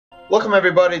Welcome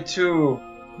everybody to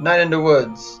Night in the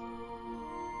Woods.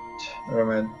 Never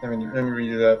mind. Let me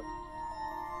redo that.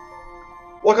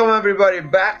 Welcome everybody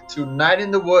back to Night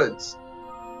in the Woods.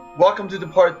 Welcome to the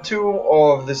part 2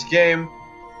 of this game.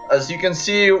 As you can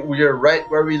see, we are right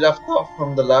where we left off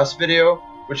from the last video,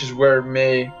 which is where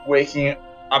May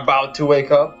about to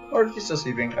wake up, or if she's still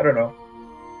sleeping. I don't know.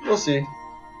 We'll see.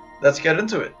 Let's get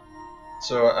into it.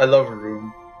 So I love her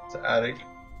room. It's an attic.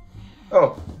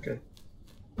 Oh, okay.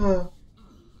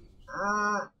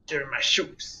 They're my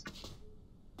shoes.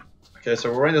 Okay,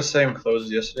 so we're wearing the same clothes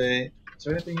as yesterday. Is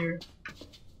there anything here?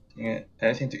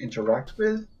 Anything to interact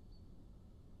with?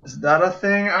 Is that a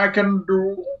thing I can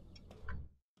do?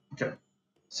 Okay,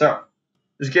 so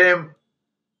this game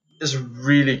is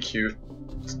really cute.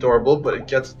 It's adorable, but it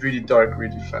gets really dark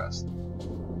really fast.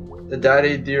 The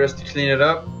daddy dearest to clean it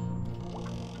up?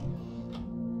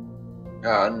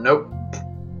 Nope.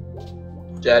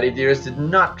 Daddy dearest did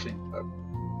not clean it up.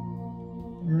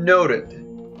 Noted.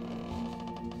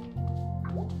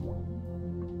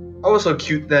 I was so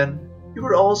cute then. You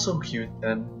were all so cute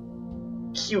then.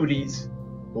 Cuties.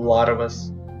 A lot of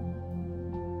us.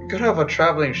 We could have a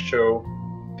traveling show.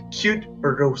 Cute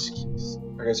Borowskis.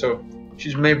 Okay, so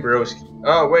she's May Borowski.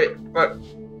 Oh, wait, what?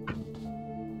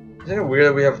 Isn't it weird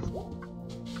that we have...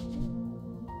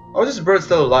 How is this bird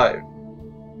still alive?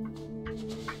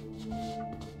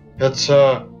 It's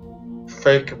a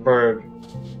fake bird.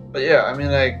 But yeah, I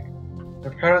mean, like,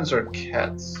 their parents are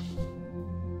cats.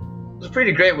 It was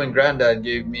pretty great when Granddad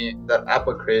gave me that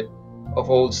apple crate of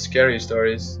old scary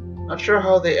stories. Not sure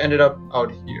how they ended up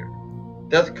out here.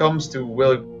 Death comes to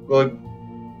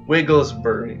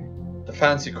Wigglesbury, the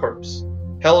fancy corpse.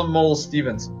 Helmole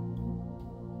Stevenson,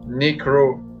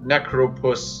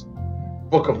 Necropus,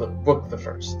 Book the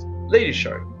First. Lady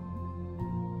Shark,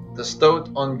 the Stoat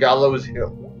on Gallows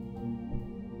Hill.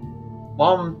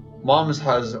 Mom's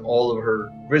has all of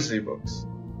her grizzly books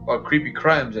about creepy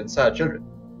crimes and sad children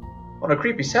on a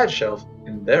creepy sad shelf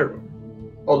in their room.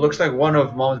 Oh, looks like one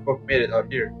of Mom's books made it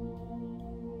out here.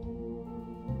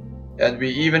 And we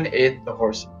even ate the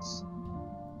horses.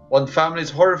 One family's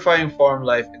horrifying farm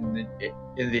life in the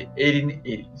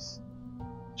 1880s.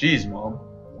 Jeez, Mom.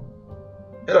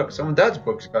 Hey look, some of Dad's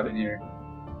books got in here.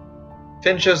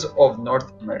 Finches of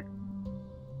North America.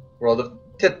 World of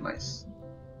Titmice.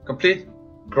 Complete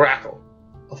Grackle,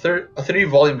 a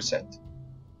 3-volume set.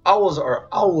 Owls are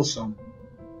owlsome.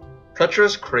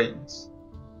 Treacherous cranes.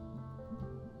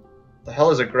 The hell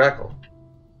is a grackle?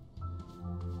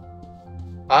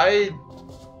 I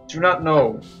do not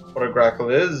know what a grackle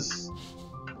is,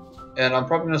 and I'm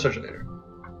probably gonna search it later.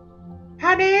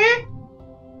 Honey?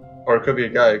 Or it could be a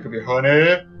guy. It could be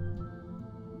honey.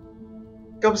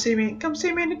 Come see me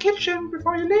in the kitchen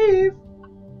before you leave.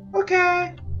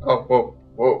 Okay. Oh,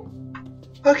 whoa.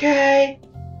 Okay.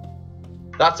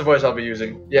 That's the voice I'll be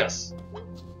using. Yes.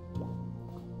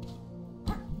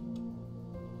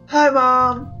 Hi,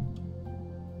 Mom.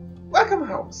 Welcome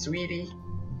home, sweetie.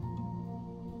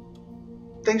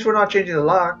 Thanks for not changing the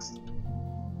locks.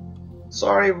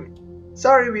 Sorry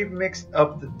we mixed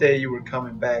up the day you were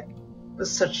coming back with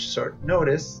such short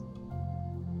notice.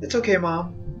 It's okay,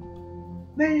 Mom.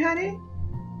 May, honey?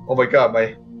 Oh my God,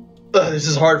 this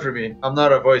is hard for me. I'm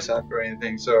not a voice actor or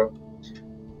anything, so...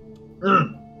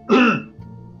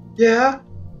 Yeah?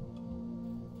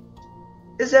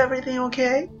 Is everything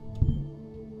okay?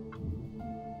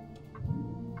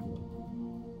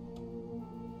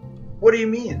 What do you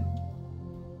mean?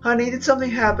 Honey, did something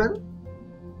happen?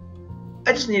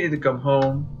 I just needed to come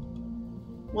home.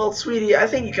 Well, sweetie, I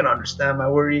think you can understand my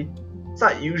worry. It's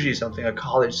not usually something a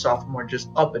college sophomore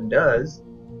just up and does.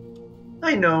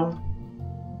 I know.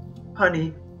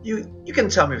 Honey, you can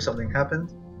tell me if something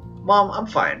happened. Mom, I'm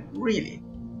fine, really.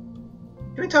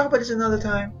 Can we talk about this another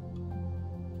time?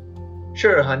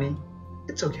 Sure, honey.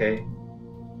 It's okay.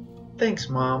 Thanks,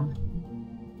 Mom.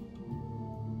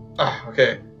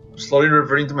 Okay. I'm slowly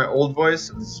reverting to my old voice.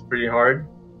 This is pretty hard.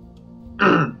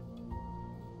 I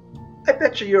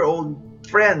bet your old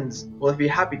friends will be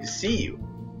happy to see you.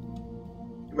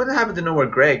 You wouldn't happen to know where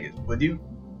Greg is, would you?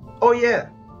 Oh yeah.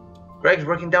 Greg's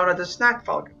working down at the Snack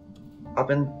Falcon,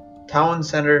 up in Town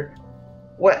Center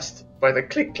West by the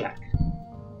Click Clack.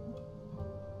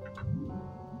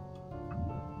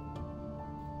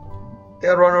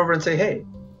 They'll run over and say, hey,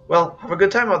 well, have a good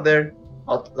time out there.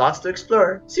 Lots to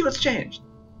explore. See what's changed.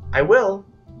 I will.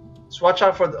 Just watch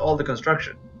out for all the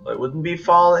construction. But it wouldn't be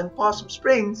fall in Possum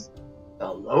Springs. There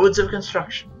are loads of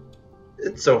construction.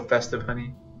 It's so festive,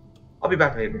 honey. I'll be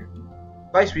back later.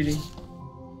 Bye, sweetie.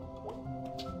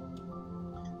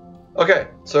 Okay,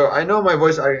 so I know my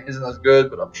voice acting isn't as good,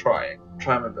 but I'm trying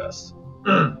my best.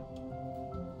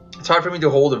 It's hard for me to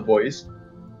hold a voice.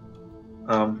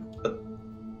 But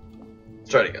let's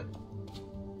try it again.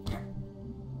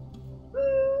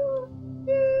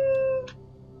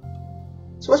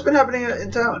 So what's been happening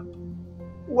in town?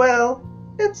 Well,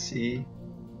 let's see.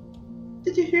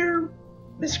 Did you hear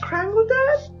Miss Krangle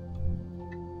died?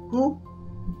 Who?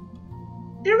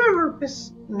 Do you remember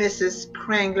Mrs.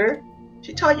 Krangler?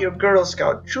 She taught your Girl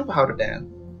Scout troop how to dance.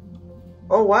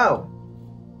 Oh wow.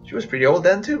 She was pretty old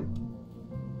then too.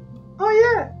 Oh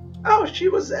yeah. Oh, she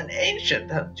was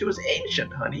ancient,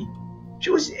 honey.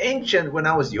 She was ancient when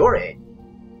I was your age.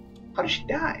 How did she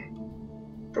die?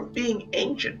 From being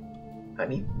ancient,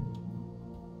 honey.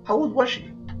 How old was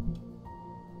she?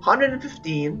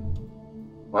 115.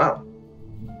 Wow.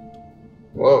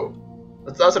 Whoa.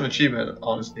 That's an achievement,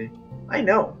 honestly. I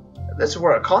know. If this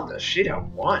were a contest, she'd have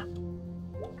won.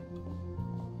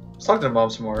 Let's talk to mom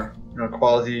some more. You know,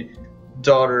 quality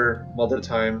daughter-mother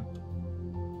time.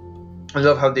 I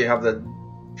love how they have that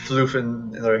floof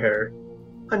in their hair.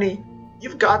 Honey,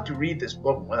 you've got to read this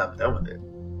book when I'm done with it.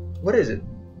 What is it?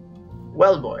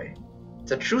 Well Boy.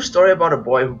 It's a true story about a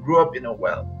boy who grew up in a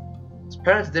well. His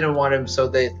parents didn't want him, so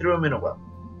they threw him in a well.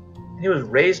 And he was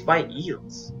raised by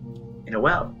eels. In a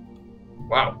well.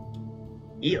 Wow.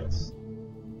 Eels.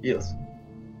 Eels.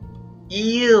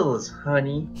 Eels,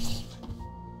 honey.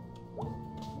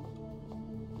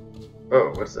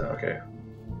 Oh, what's that? Okay.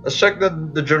 Let's check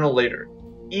the journal later.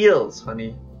 Eels,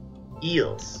 honey.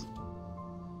 Eels.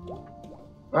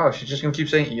 Oh, she's just gonna keep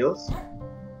saying eels?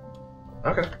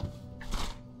 Okay.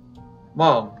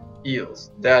 Mom, eels.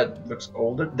 Dad looks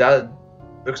older. Dad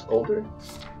looks older?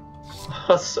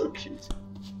 Oh, so cute.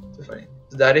 So funny.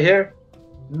 Is Daddy here?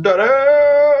 Daddy!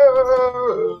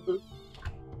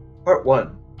 Part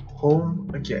 1. Home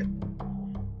again.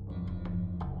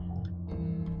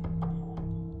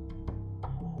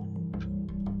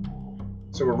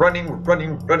 So we're running.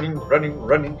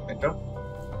 I jump.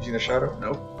 Using the shadow?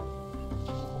 Nope.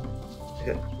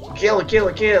 Okay. Kill!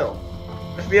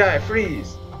 FBI,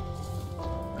 freeze!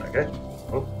 Okay.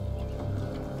 Oh.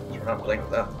 So we're not playing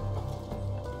with that.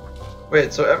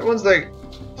 Wait, so everyone's like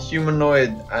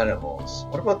humanoid animals.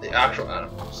 What about the actual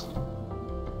animals?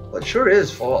 Well, it sure is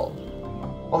fall.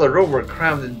 All the road were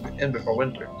crammed in before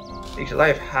winter. Makes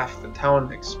life half the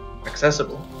town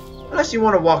accessible. Unless you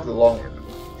want to walk the long route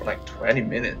for like 20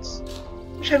 minutes.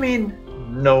 Which I mean,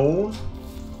 no.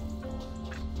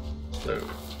 So,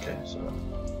 okay,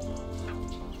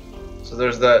 so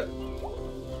there's that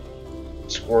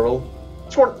squirrel.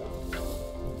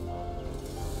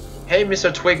 Hey,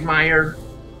 Mr. Twigmeyer.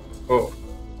 Oh,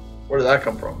 where did that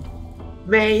come from?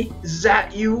 May, is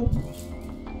that you?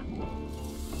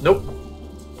 Nope.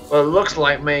 Well, it looks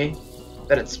like May.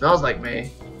 Bet it smells like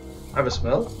May. I have a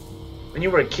smell? When you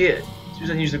were a kid,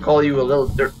 Susan used to call you a little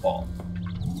dirtball.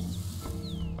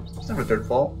 It's never a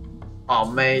dirtball. Aw,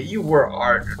 May, you were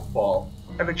our dirtball.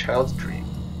 Every child's dream.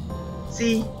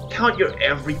 See, count your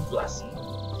every blessing.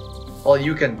 All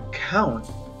you can count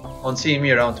on seeing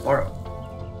me around tomorrow.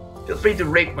 Feel free to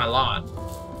rake my lawn.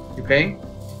 You paying?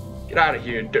 Get out of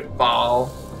here, dirtball.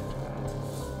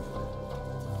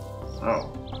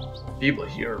 Oh, people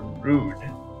here are rude.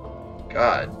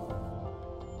 God.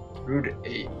 Rude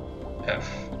AF.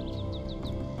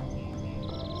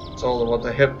 It's all what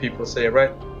the hip people say,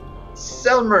 right?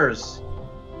 Selmers!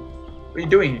 What are you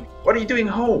doing? What are you doing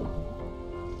home?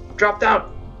 Dropped out.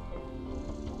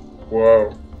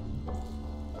 Whoa.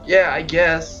 Yeah, I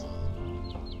guess.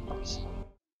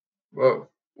 Whoa.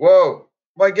 Whoa!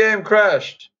 My game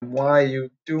crashed! Why are you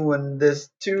doing this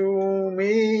to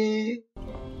me?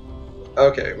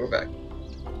 Okay, we're back.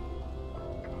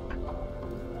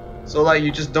 So like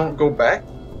you just don't go back?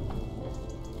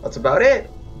 That's about it.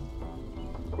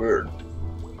 Weird.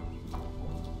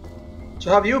 So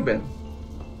how have you been?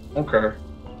 Okay.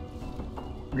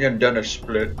 Me and Dennis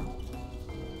split.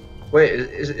 Wait,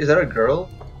 is that a girl?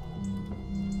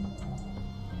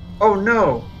 Oh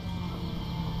no!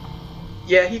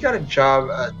 Yeah, he got a job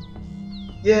at...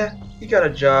 Yeah, he got a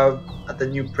job at the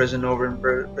new prison over in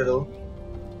Brittle.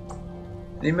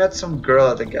 And he met some girl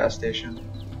at the gas station.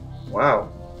 Wow,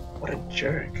 what a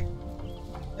jerk.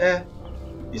 Eh,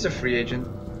 he's a free agent,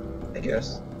 I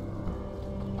guess.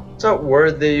 What's that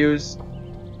word they use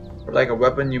for like a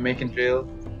weapon you make in jail?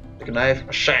 Like a knife?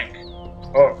 A shank.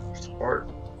 Oh, smart.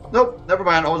 Nope, never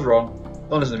mind, I was wrong.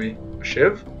 Don't listen to me. A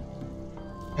shiv?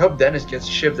 I hope Dennis gets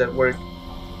shivved at work.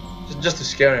 Just to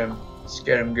scare him.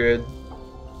 Scare him good.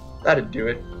 That'd do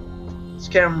it.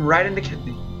 Scare him right in the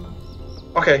kidney.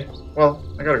 Okay, well,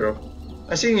 I gotta go.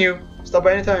 Nice seeing you. Stop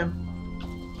by anytime.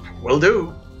 Will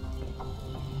do.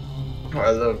 Oh,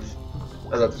 I love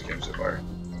this game so far.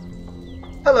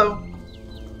 Hello.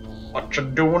 What you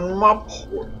doing on my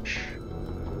porch?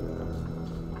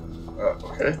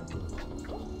 Okay.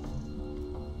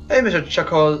 Hey, Mr.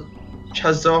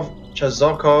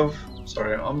 Chazokov.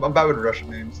 Sorry, I'm bad with Russian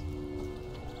names.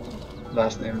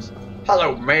 Last names.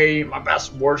 Hello, May, my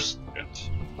best worst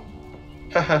student.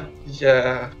 Haha,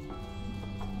 yeah.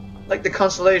 Like the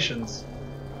constellations.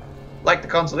 Like the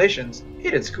constellations.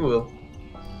 Hated school.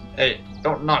 Hey,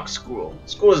 don't knock school.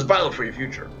 School is vital for your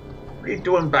future. What are you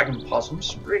doing back in Possum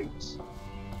Springs?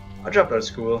 I dropped out of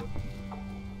school.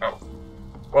 Oh.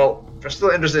 Well, if you're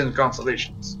still interested in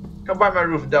constellations, come by my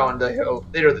roof down the hill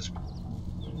later this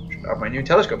week. Should have my new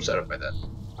telescope set up by then.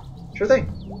 Sure thing.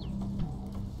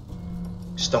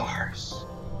 Stars.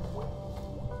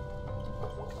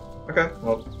 Okay,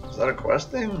 well, is that a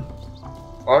quest thing?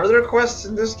 Are there quests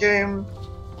in this game?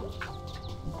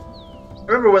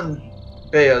 Remember when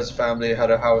Bea's family had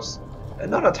a house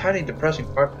and not a tiny depressing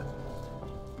apartment?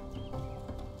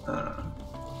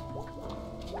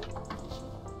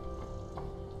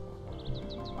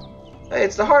 Hey,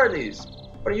 it's the Harleys!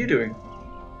 What are you doing?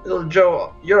 Little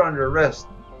Joe, you're under arrest.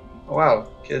 Oh wow,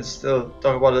 kids still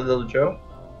talk about little Joe?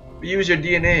 We use your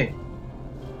DNA.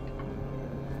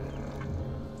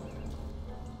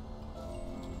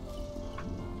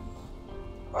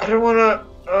 I don't wanna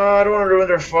ruin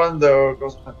their fun though. It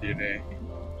goes with my DNA.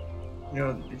 You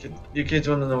know, you kids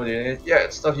wanna know DNA? Yeah,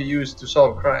 it's stuff you use to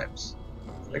solve crimes.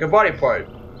 Like a body part,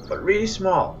 but really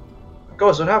small.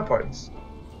 Ghosts don't have parts.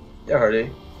 Yeah,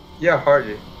 Hardy. Yeah,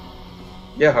 Hardy.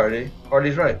 Yeah, Hardy.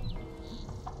 Hardy's right.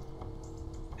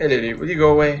 Hey, lady, will you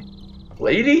go away?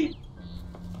 Lady?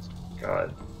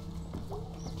 God.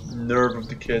 Nerve of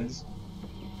the kids.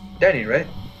 Danny, right?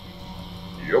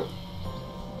 Yup.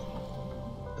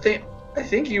 I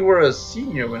think you were a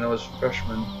senior when I was a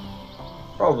freshman.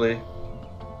 Probably.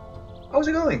 How's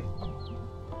it going?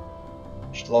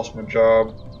 Just lost my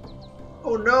job.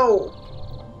 Oh no!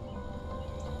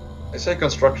 They say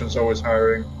construction's always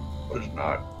hiring, but it's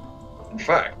not. In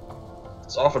fact,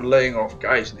 it's often laying off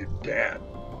guys named Dan.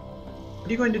 What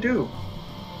are you going to do?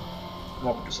 I'm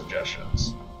open to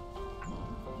suggestions.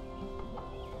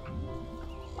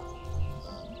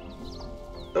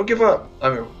 Don't give up. I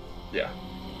mean, yeah.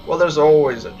 Well, there's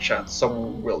always a chance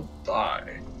someone will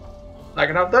die. I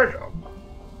can have their job.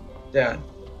 Dan,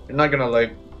 you're not gonna,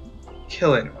 like,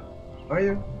 kill anyone, are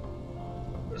you?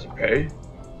 Does it pay?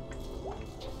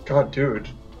 God, dude.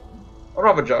 I don't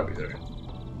have a job either.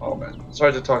 Oh man,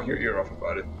 sorry to talk your ear off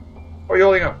about it. How are you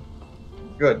holding up?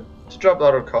 Good. Just dropped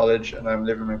out of college and I'm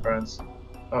living with my parents.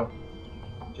 Oh.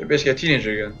 So you're basically a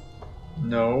teenager again?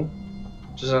 No.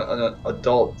 Just an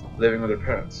adult living with their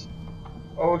parents.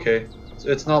 Oh, okay. So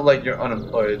it's not like you're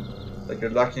unemployed. Like you're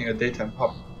lacking a daytime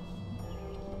hobby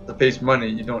that pays money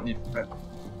you don't need for rent.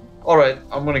 Alright,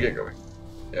 I'm gonna get going.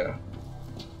 Yeah.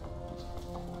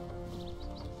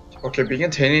 Okay, being a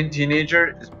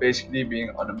teenager is basically being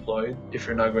unemployed if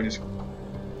you're not going to school.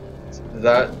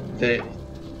 That they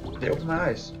opened my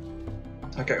eyes.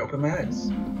 Like I opened my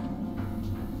eyes.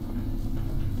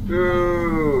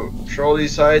 Ooh, trolley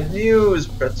side news,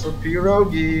 pretzel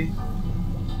pierogi.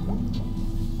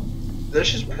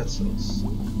 Delicious pretzels.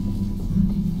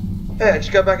 Hey, I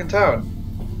just got back in town.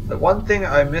 The one thing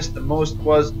I missed the most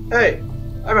was, hey,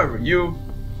 I remember you.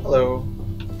 Hello.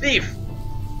 Thief!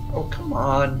 Oh, come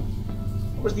on.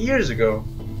 It was years ago.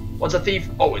 Once a thief,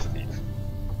 always a thief.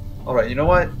 Alright, you know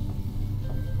what?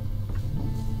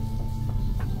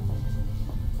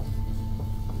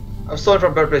 I've stolen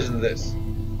from better places than this.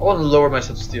 I want to lower my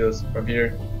self-steals from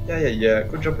here. Yeah.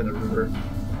 Go jump in the river.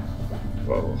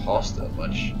 Whoa, hostile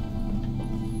much.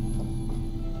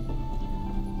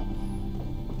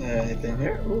 Anything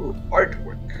here? Ooh,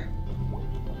 artwork.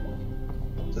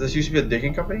 So this used to be a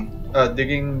digging company?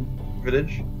 Digging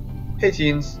village? Hey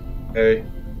teens. Hey.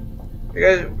 What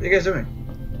you guys doing?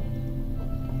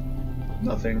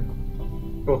 Nothing.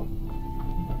 Cool.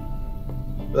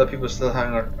 But people still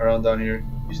hang around down here.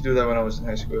 Used to do that when I was in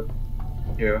high school.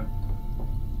 Yeah.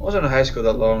 I wasn't in high school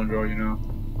that long ago, you know.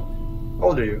 How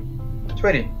old are you?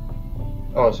 20.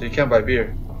 Oh, so you can't buy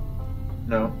beer?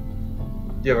 No.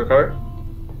 Do you have a car?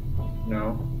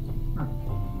 No.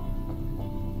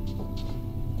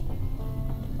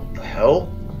 The hell?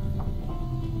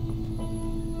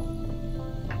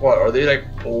 What, are they like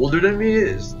older than me?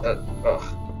 Is that, ugh.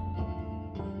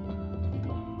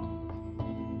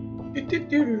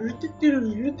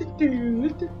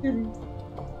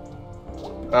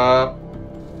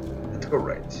 Let's go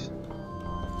right.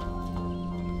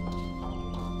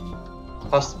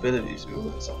 Possibilities. Ooh,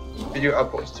 that's all. Video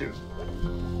outpost 2.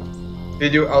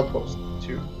 Video outpost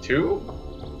 2. 2?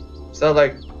 Is that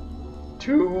like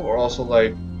 2 or also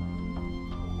like,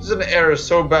 this is an error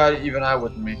so bad even I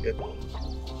wouldn't make it.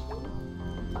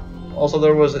 Also,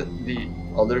 there was the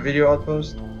other video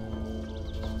outpost.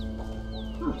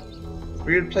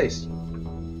 Weird place.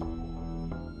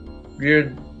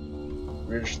 Weird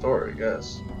store, I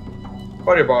guess.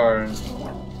 Party barn.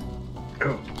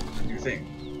 Oh, new thing.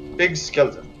 Big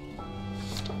skeleton.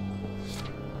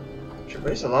 Should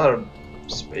waste a lot of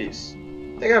space.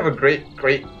 I think I have a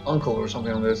great uncle or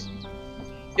something on this.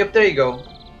 Yep, there you go.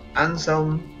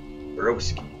 Anselm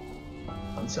Broski.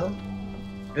 Anselm?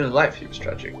 In life, he was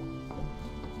tragic.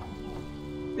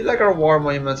 We like our war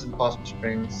monuments in Possum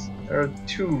Springs. There are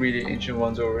 2 really ancient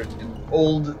ones over in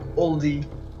oldie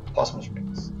Possum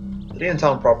Springs. 3 in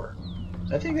town proper.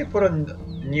 I think they put a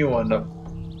new one up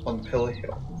on Pill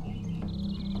Hill.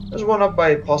 There's one up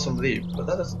by Possum Leap, but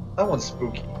that one's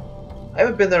spooky. I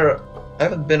haven't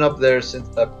been up there since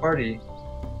that party.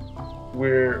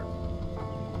 We're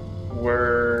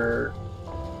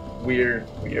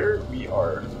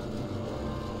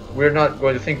not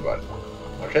going to think about it.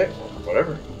 Okay,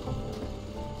 whatever.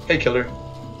 Hey, killer.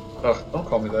 Ugh, don't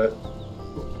call me that.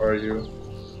 Who are you?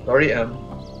 Already am.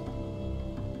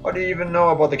 How do you even know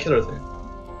about the killer thing?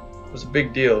 It was a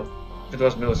big deal. It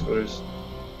was middle schoolers.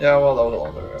 Yeah, well, that was a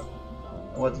long time ago.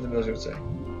 And what did the middle schoolers say?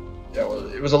 Yeah, well,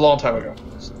 it was a long time ago.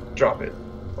 Just drop it.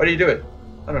 Why do you do it?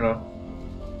 I don't know.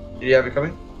 Did you have it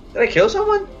coming? Did I kill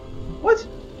someone? What?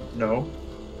 No.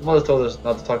 Mother told us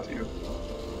not to talk to you.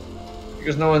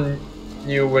 Because no one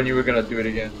knew when you were gonna do it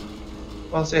again.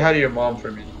 Well, say hi to your mom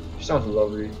for me. She sounds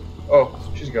lovely. Oh,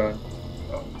 she's gone.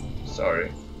 Oh,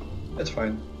 sorry. That's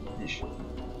fine. Yeesh.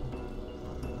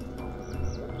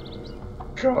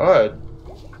 God.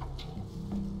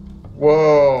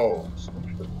 Whoa. So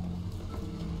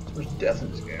much death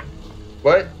in this game.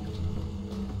 What?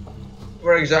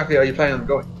 Where exactly are you planning on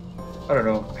going? I don't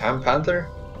know. Ham Panther?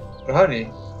 But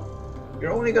honey,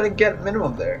 you're only gonna get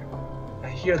minimum there. I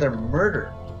hear they're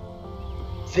murder.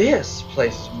 This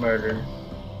place is murder.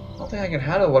 I don't think I can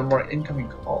handle one more incoming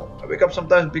call. I wake up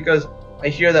sometimes because I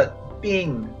hear that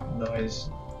bing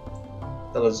noise.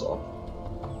 That is all.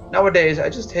 Nowadays, I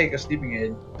just take a sleeping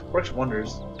aid. It works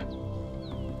wonders.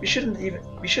 We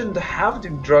shouldn't have to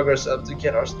drug ourselves to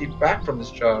get our sleep back from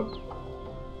this job.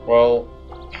 Well,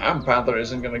 Ham Panther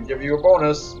isn't gonna give you a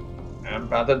bonus. Ham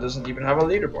Panther doesn't even have a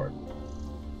leaderboard.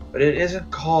 But it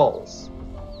isn't calls.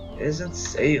 It isn't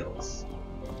sales.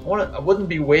 I wouldn't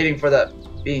be waiting for that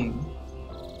bing.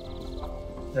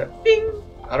 That bing.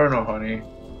 I don't know, honey.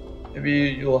 Maybe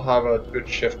you'll have a good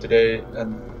shift today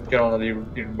and get on the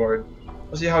leaderboard.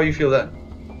 We'll see how you feel then.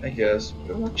 I guess. But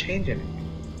it won't change anything.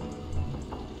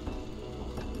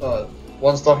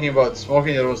 One's talking about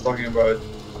smoking, the other one's talking about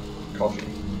coffee.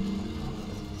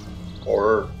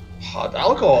 Or hot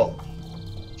alcohol.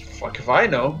 Fuck if I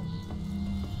know.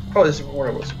 Oh, this is where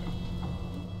I was.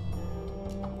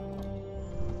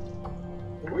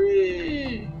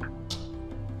 Whee!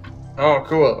 Oh,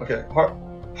 cool. Okay.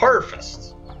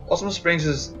 Harvest. Possum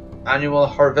Springs' annual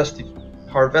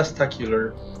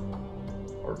harvestacular.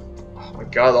 Oh my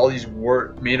god, all these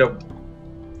made-up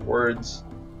words.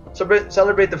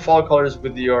 Celebrate the fall colors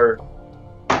with your.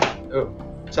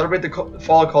 Celebrate the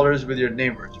fall colors with your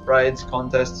neighbors. Rides,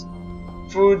 contests,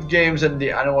 food, games, and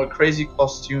the annual Crazy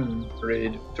Costume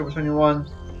Parade, October 21,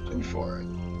 24.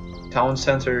 Town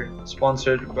Center,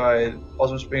 sponsored by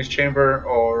Possum Springs Chamber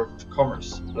of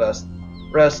Commerce.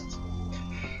 Rest.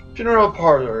 Funeral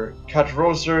Parlor, Cat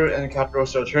Roaster and Cat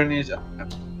Roaster Attorneys.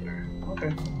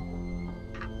 Okay.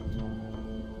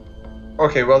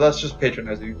 Okay, well that's just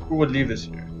patronizing. Who would leave this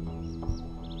here?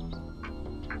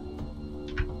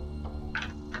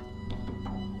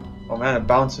 Oh man, it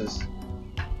bounces.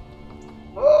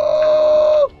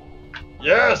 Oh!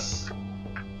 Yes!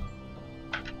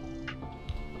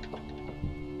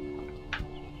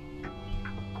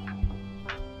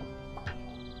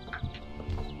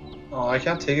 Oh, I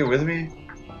can't take it with me?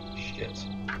 Shit.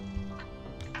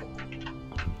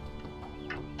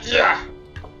 Yeah!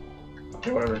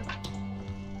 Okay, whatever.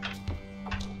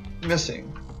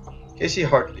 Missing. Casey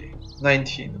Hartley,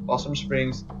 19, Possum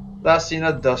Springs, last seen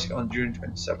at dusk on June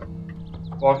 27th.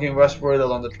 Walking westward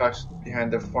along the tracks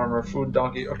behind the former food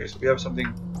donkey. Okay, so we have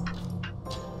something.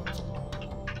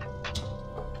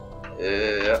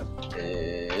 I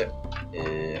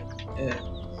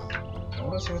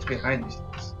want to see what's behind these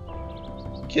things.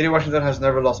 Katie Washington has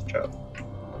never lost a child.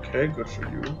 Okay, good for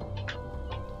you.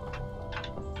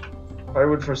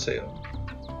 Firewood for sale.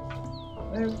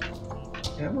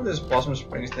 Yeah, with this Possum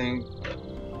Springs thing,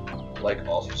 like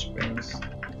Awesome Springs.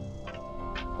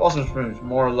 Possum Springs,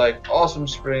 more like Awesome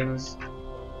Springs.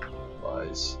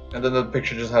 Lies. And then the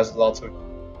picture just has lots of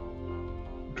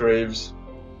graves.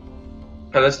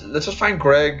 Okay, let's just find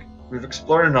Greg. We've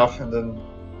explored enough, and then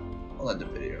I'll end the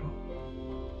video.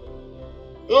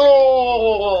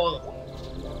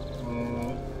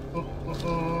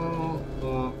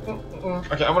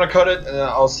 Okay, I'm gonna cut it, and then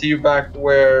I'll see you back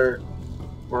where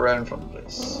we're in from the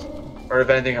place, or if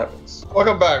anything happens.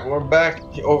 Welcome back. We're back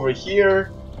over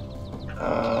here.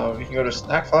 We can go to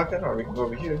Snack Falcon, or we can go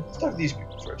over here. Let's talk to these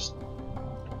people first.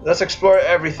 Let's explore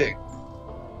everything.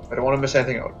 I don't want to miss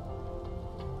anything out.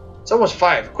 It's almost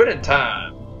 5. Quitting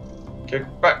time. Kick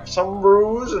back some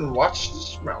brews and watch the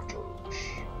smelters.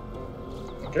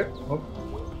 Okay. Oh.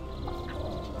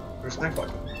 Where's Snack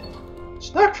Falcon?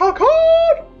 Snack Falcon!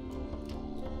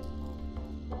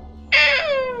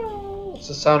 It's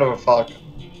the sound of a falcon.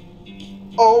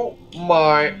 Oh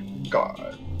my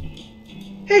god.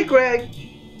 Hey Greg!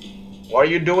 What are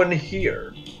you doing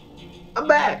here? I'm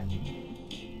back!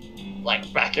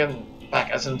 Like back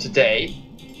as in today?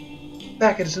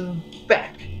 Back as in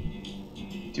back.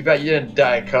 Too bad you didn't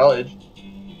die at college.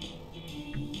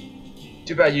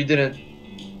 Too bad you didn't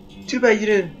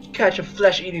catch a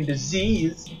flesh-eating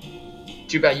disease.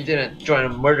 Too bad you didn't join a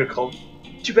murder cult.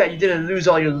 Too bad you didn't lose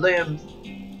all your limbs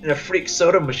in a freak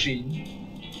soda machine.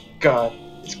 God,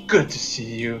 it's good to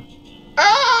see you.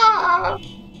 Ah!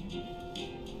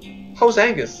 How's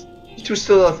Angus? You two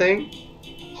still a thing?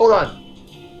 Hold on.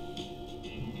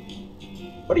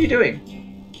 What are you doing?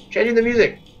 Changing the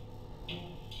music.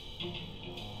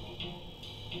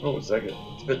 Oh, it's like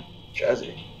it's a bit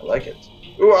jazzy. I like it.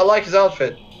 Ooh, I like his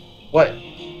outfit. What?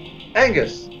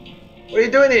 Angus, what are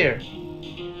you doing here?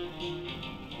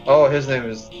 Oh, his name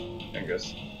is Angus.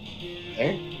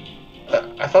 Hey?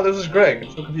 I thought this was Greg.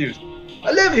 I'm so confused.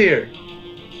 I live here.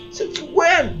 Since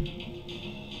when?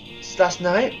 Since last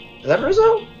night? 11 or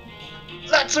so?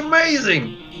 That's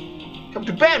amazing. Come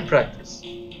to band practice.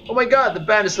 Oh my god, the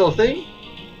band is still a thing?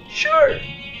 Sure.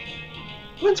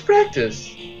 When's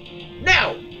practice?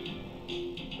 Now.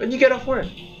 When you get off work.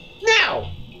 Now.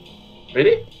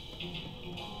 Really?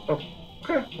 Oh,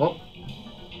 okay. Well.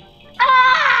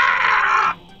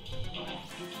 Ah!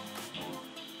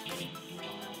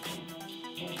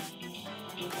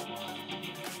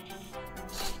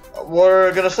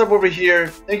 We're gonna stop over here.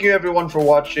 Thank you everyone for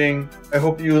watching. I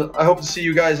hope to see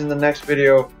you guys in the next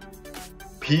video.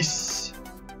 Peace.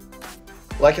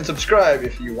 Like and subscribe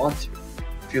if you want to.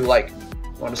 If you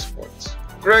want to support.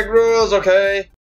 Greg rules, okay?